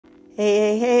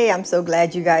Hey, I'm so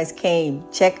glad you guys came.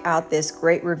 Check out this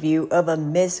great review of a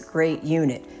Miss Great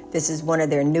unit. This is one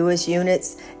of their newest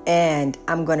units, and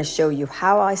I'm going to show you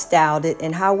how I styled it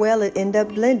and how well it ended up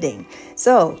blending.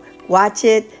 So watch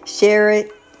it, share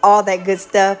it, all that good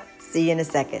stuff. See you in a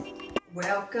second.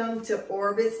 Welcome to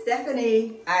Orbit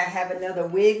Stephanie. I have another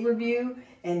wig review,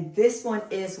 and this one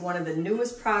is one of the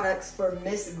newest products for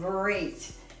Miss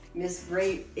Great. Miss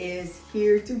Great is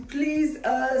here to please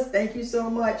us. Thank you so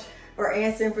much for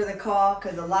answering for the call,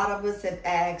 because a lot of us have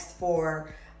asked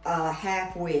for a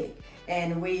half wig,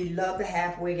 and we love the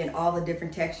half wig and all the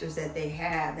different textures that they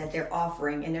have that they're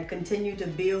offering, and they're continue to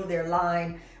build their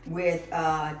line with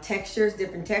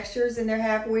different textures in their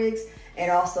half wigs, and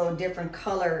also different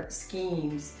color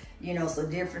schemes, you know, so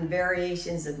different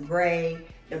variations of gray,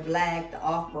 the black, the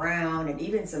off brown, and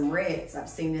even some reds. I've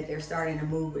seen that they're starting to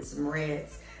move with some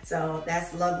reds, so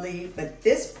that's lovely. But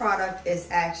this product is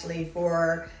actually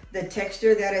for the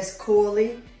texture that is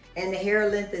coily, and the hair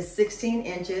length is 16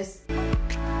 inches.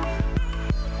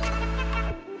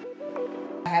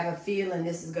 I have a feeling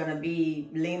this is gonna be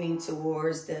leaning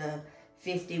towards the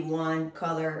 51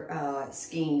 color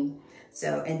scheme.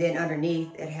 So, and then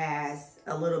underneath it has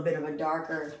a little bit of a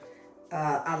darker,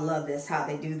 I love this, how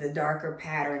they do the darker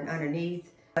pattern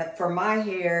underneath. But for my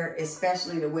hair,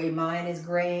 especially the way mine is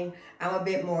graying, I'm a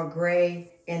bit more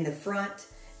gray in the front,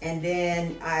 and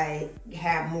then I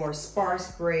have more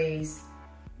sparse grays,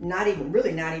 not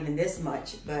even this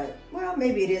much, but well,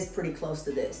 maybe it is pretty close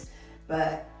to this.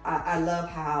 But I love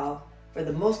how, for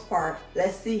the most part,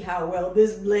 let's see how well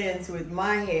this blends with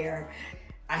my hair.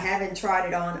 I haven't tried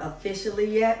it on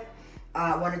officially yet.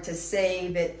 I wanted to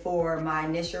save it for my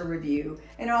initial review,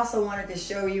 and also wanted to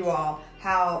show you all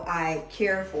how I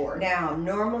care for it. Now,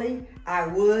 normally I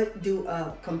would do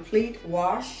a complete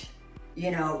wash,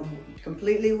 you know,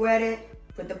 completely wet it,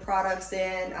 put the products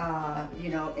in, you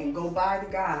know, and go by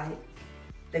the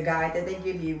guide that they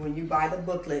give you when you buy the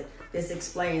booklet. This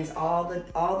explains all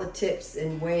the tips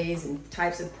and ways and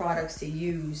types of products to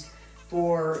use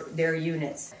for their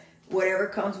units. Whatever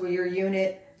comes with your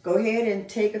unit, go ahead and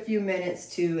take a few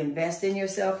minutes to invest in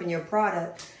yourself and your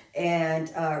product,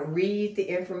 and read the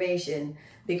information,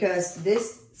 because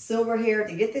this silver hair,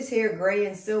 to get this hair gray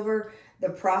and silver, the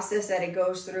process that it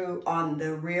goes through on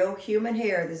the real human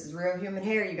hair, this is real human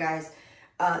hair, you guys,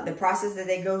 the process that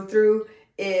they go through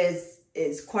is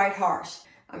quite harsh.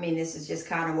 I mean, this is just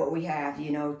kind of what we have,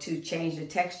 you know, to change the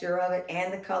texture of it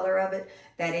and the color of it.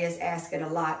 That is asking a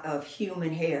lot of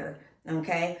human hair.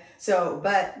 Okay, so,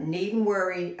 but needn't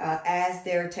worry, as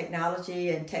their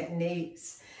technology and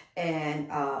techniques and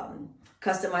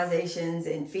customizations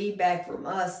and feedback from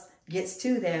us gets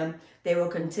to them, they will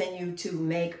continue to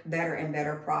make better and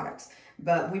better products.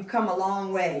 But we've come a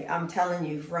long way, I'm telling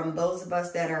you, from those of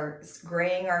us that are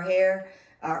graying our hair,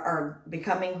 are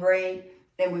becoming gray,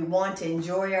 and we want to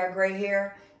enjoy our gray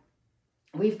hair.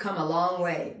 We've come a long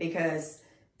way, because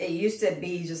it used to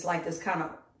be just like this kind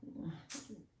of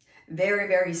very,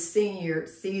 very senior,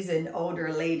 seasoned,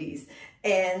 older ladies.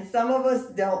 And some of us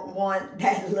don't want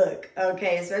that look,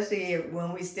 okay? Especially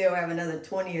when we still have another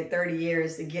 20 or 30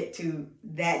 years to get to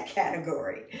that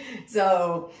category.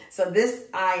 So this,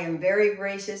 I am very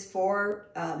gracious for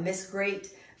Miss Great,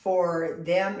 for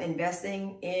them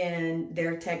investing in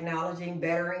their technology,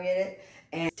 bettering it,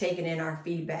 and taking in our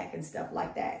feedback and stuff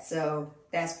like that. So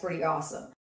that's pretty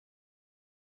awesome.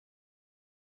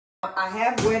 I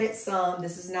have wetted some.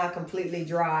 This is not completely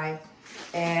dry,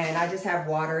 and I just have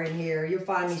water in here. You'll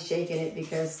find me shaking it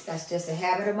because that's just a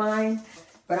habit of mine,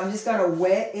 but I'm just gonna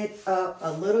wet it up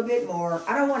a little bit more.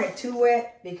 I don't want it too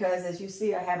wet, because as you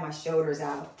see, I have my shoulders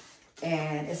out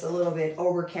and it's a little bit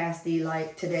overcasty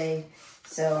like today,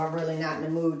 so I'm really not in the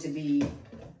mood to be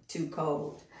too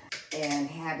cold and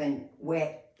having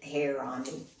wet hair on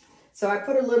me. So I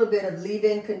put a little bit of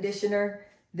leave-in conditioner.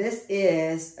 This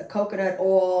is a coconut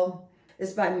oil.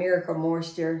 It's by Miracle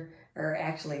Moisture, or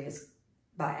actually it's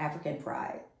by African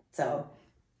Pride. So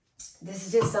this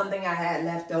is just something I had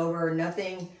left over.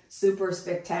 Nothing super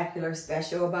spectacular,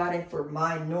 special about it for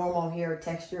my normal hair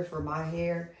texture for my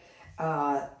hair.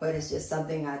 But it's just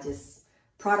something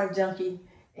product junkie.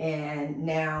 And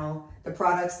now the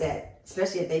products that,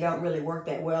 especially if they don't really work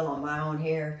that well on my own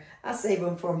hair, I save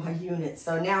them for my units.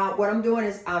 So now what I'm doing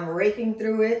is I'm raking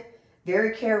through it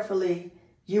very carefully.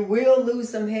 You will lose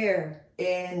some hair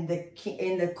in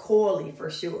the coily for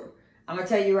sure. I'm gonna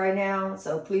tell you right now,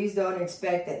 so please don't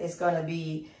expect that it's gonna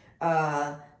be,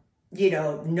 you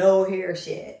know, no hair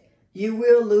shed. You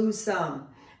will lose some,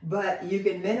 but you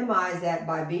can minimize that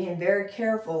by being very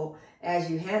careful as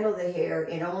you handle the hair,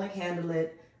 and only handle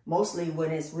it mostly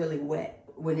when it's really wet.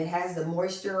 when it has the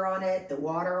moisture on it, the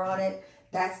water on it,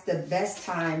 that's the best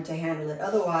time to handle it.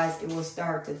 Otherwise, it will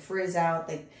start to frizz out.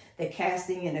 The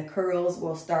casting and the curls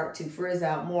will start to frizz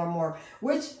out more and more,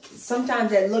 which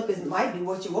sometimes that look might be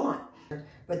what you want.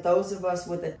 But those of us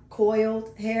with a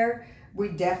coiled hair, we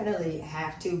definitely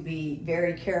have to be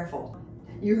very careful.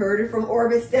 You heard it from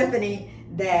Orbit Stephanie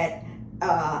that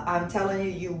I'm telling you,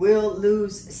 you will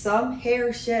lose some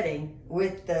hair shedding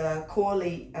with the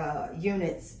Coily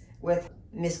units with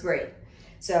Miss Gray.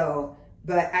 So,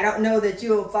 but I don't know that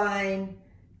you'll find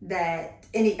that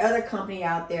any other company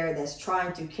out there that's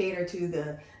trying to cater to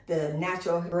the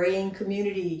natural graying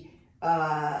community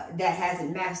that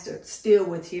hasn't mastered still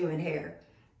with human hair.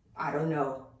 I don't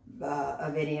know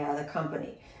of any other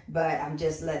company, but I'm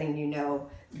just letting you know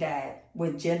that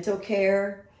with gentle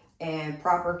care and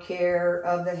proper care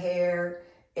of the hair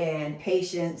and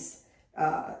patience,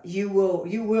 you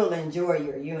will enjoy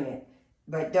your unit.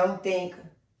 But don't think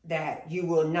that you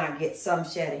will not get some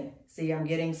shedding. See, I'm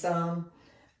getting some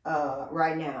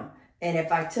right now. And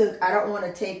if I don't want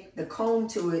to take the comb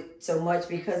to it so much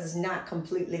because it's not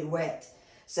completely wet.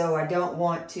 So I don't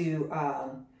want to,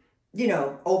 you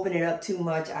know, open it up too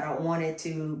much. I don't want it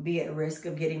to be at risk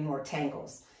of getting more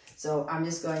tangles. So I'm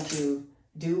just going to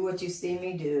do what you see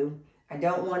me do. I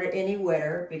don't want it any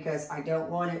wetter because I don't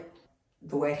want it,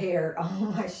 the wet hair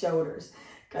on my shoulders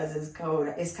because it's cold.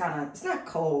 It's not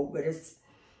cold, but it's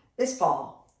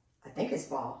fall. I think it's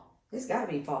fall. It's gotta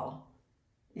be fall.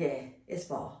 Yeah, it's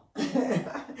fall.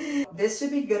 This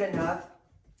should be good enough.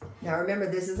 Now remember,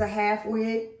 this is a half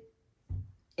wig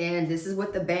and this is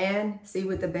what the band, see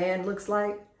what the band looks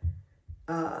like?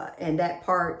 And that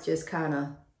part just kind of,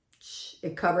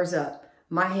 it covers up.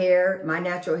 My hair, my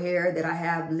natural hair that I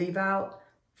have leave out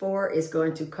for is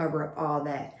going to cover up all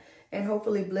that and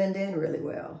hopefully blend in really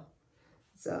well.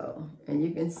 So, and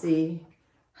you can see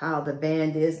how the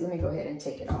band is. Let me go ahead and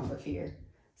take it off of here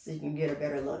so you can get a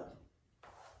better look.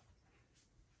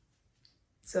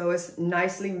 So it's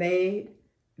nicely made,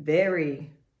 this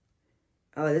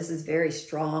is very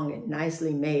strong and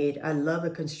nicely made. I love the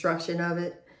construction of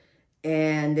it.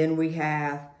 And then we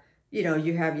have, you know,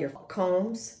 you have your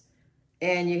combs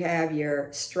and you have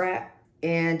your strap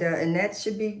and that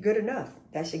should be good enough.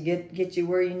 That should get you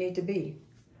where you need to be.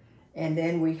 And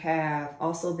then we have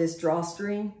also this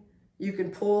drawstring you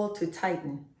can pull to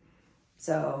tighten.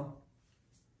 So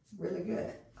really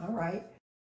good. All right.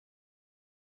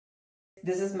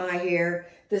 This is my hair.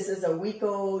 This is a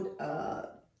week-old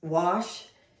wash,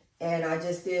 and I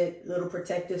just did little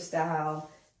protective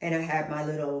style, and I have my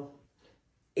little.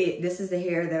 This is the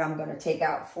hair that I'm going to take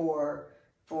out for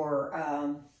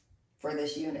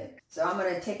this unit. So I'm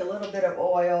going to take a little bit of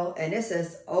oil, and this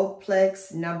is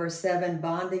Oplex No. 7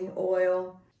 bonding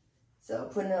oil. So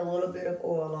putting a little bit of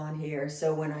oil on here,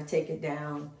 so when I take it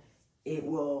down, it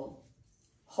will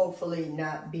hopefully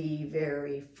not be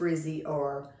very frizzy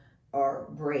or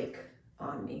break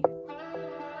on me.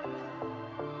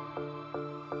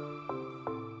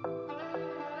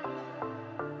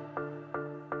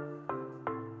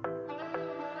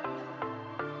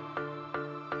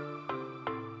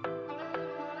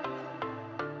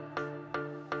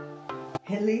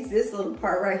 At least this little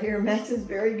part right here matches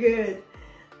very good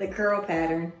the curl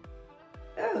pattern.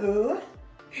 Oh.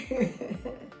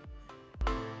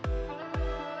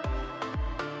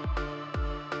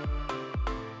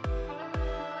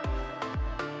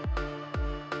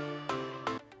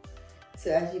 So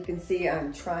as you can see,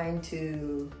 I'm trying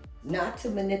not to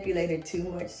manipulate it too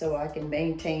much so I can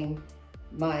maintain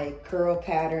my curl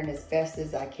pattern as best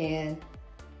as I can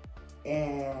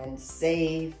and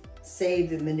save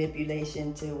the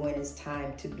manipulation to when it's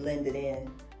time to blend it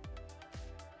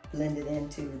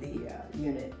into the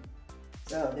unit.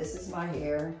 So this is my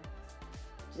hair.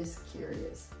 Just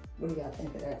curious. What do y'all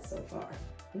think of that so far?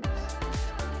 Oops.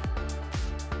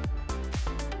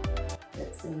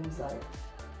 That seems like,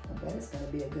 I bet it's gonna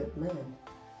be a good blend.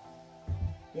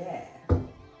 Yeah.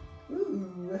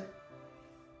 Ooh.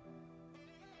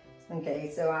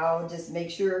 Okay, so I'll just make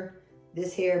sure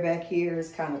this hair back here is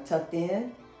kind of tucked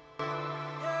in.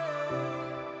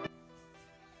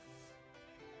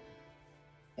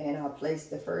 And I'll place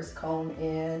the first comb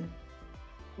in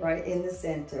right in the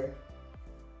center.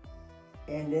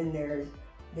 And then there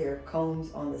are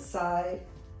combs on the side.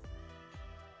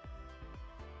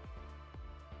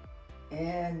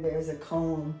 And there's a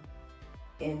comb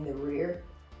in the rear.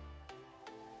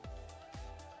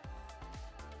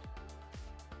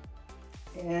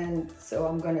 And so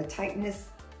I'm going to tighten this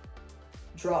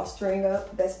drawstring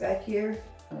up that's back here.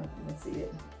 Let's see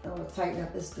it. I'm going to tighten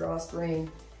up this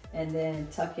drawstring and then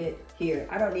tuck it here.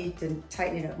 I don't need to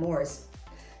tighten it up more.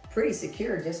 pretty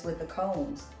secure just with the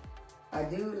combs. I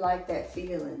do like that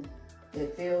feeling.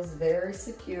 It feels very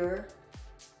secure.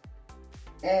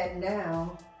 And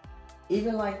now,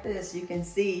 even like this, you can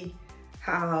see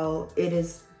how it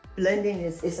is blending.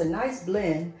 It's a nice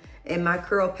blend, and my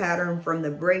curl pattern from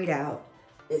the braid out,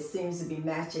 it seems to be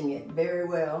matching it very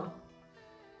well.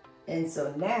 And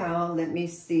so now let me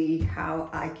see how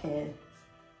I can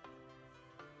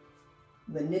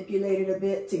manipulate it a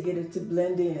bit to get it to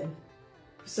blend in.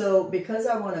 So because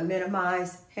I want to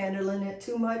minimize handling it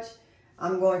too much,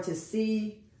 I'm going to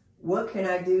see what can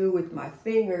I do with my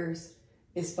fingers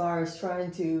as far as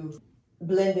trying to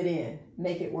blend it in,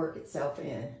 make it work itself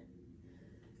in.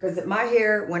 Because my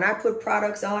hair, when I put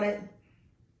products on it,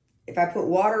 if I put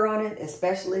water on it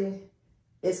especially,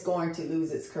 it's going to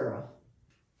lose its curl.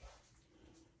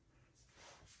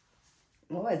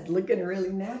 Oh, it's looking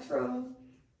really natural.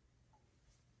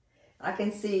 I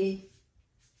can see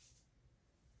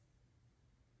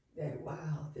that,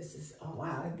 wow, this is, oh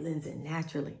wow, it blends in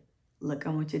naturally. Look, I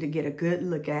want you to get a good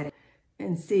look at it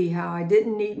and see how I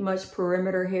didn't need much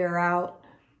perimeter hair out,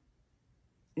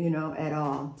 you know, at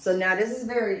all. So now this is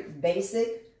very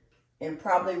basic, and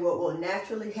probably what will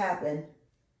naturally happen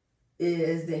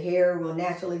is the hair will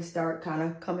naturally start kind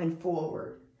of coming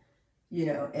forward, you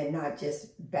know, and not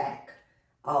just back,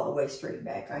 all the way straight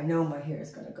back. I know my hair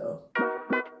is gonna go.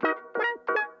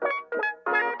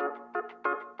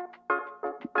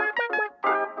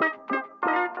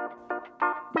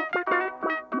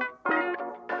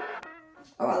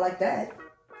 Oh, I like that.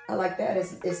 I like that.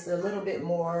 It's a little bit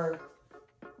more,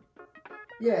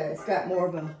 yeah, it's got more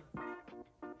of a,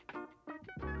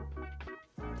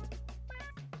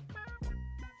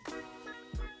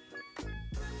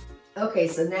 okay,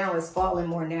 so now it's falling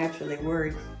more naturally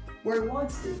where it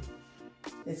wants to.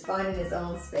 It's finding its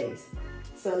own space.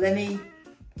 So let me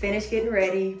finish getting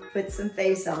ready, put some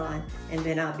face on, and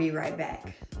then I'll be right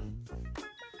back.